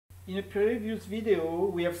In a previous video,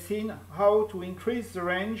 we have seen how to increase the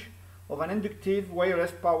range of an inductive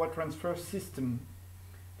wireless power transfer system.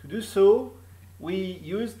 To do so, we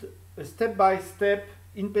used a step-by-step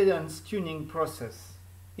impedance tuning process.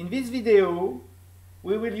 In this video,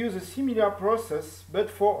 we will use a similar process but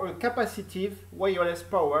for a capacitive wireless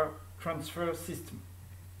power transfer system.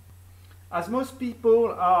 As most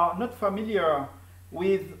people are not familiar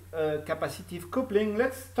with capacitive coupling,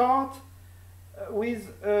 let's start with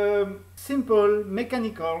a simple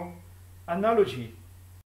mechanical analogy.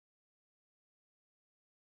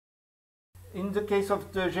 In the case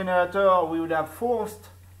of the generator, we will have forced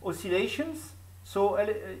oscillations, so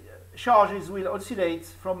charges will oscillate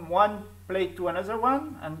from one plate to another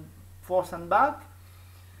one and forth and back,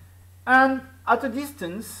 and at a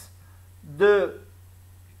distance the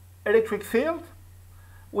electric field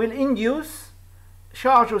will induce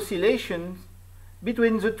charge oscillations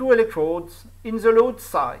between the two electrodes in the load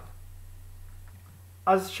side.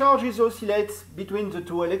 As charges oscillate between the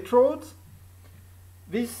two electrodes,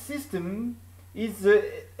 this system is the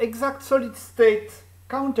exact solid-state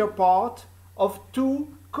counterpart of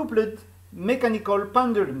two coupled mechanical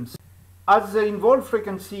pendulums. As the involved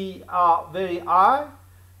frequencies are very high,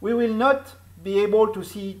 we will not be able to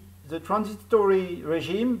see the transitory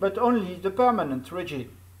regime, but only the permanent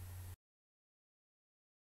regime.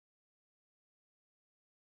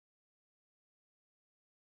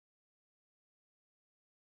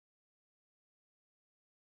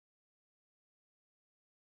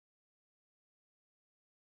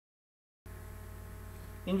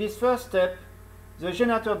 In this first step, the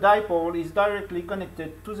generator dipole is directly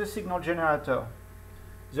connected to the signal generator.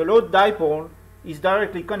 The load dipole is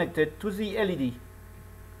directly connected to the LED.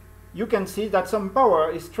 You can see that some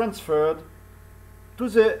power is transferred to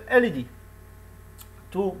the LED.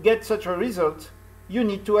 To get such a result, you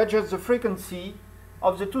need to adjust the frequency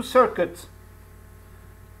of the two circuits.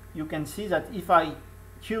 You can see that if I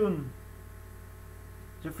tune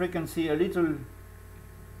the frequency a little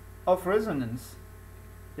off resonance,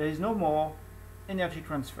 there is no more energy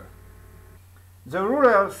transfer. The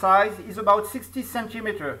ruler size is about 60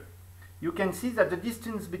 centimeters. You can see that the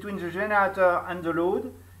distance between the generator and the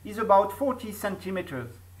load is about 40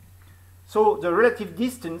 centimeters. So the relative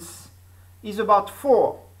distance is about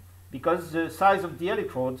 4, because the size of the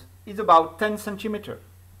electrodes is about 10 centimeters.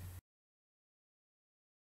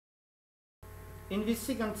 In this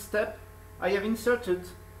second step, I have inserted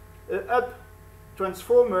an up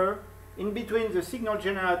transformer in between the signal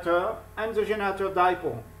generator and the generator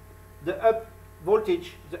dipole. The up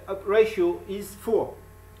voltage, the up ratio is 4.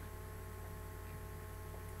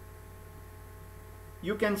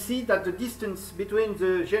 You can see that the distance between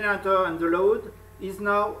the generator and the load is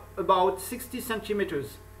now about 60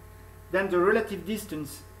 centimeters. Then the relative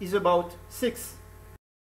distance is about 6.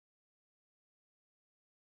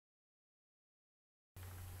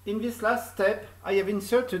 In this last step, I have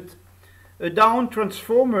inserted a down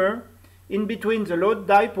transformer in between the load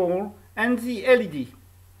dipole and the LED.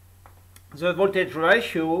 The voltage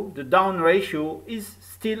ratio, the down ratio, is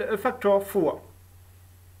still a factor 4.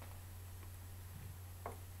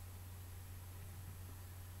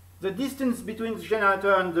 The distance between the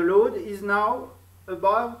generator and the load is now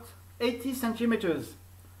about 80 centimeters.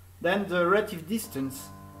 Then the relative distance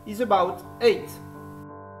is about 8.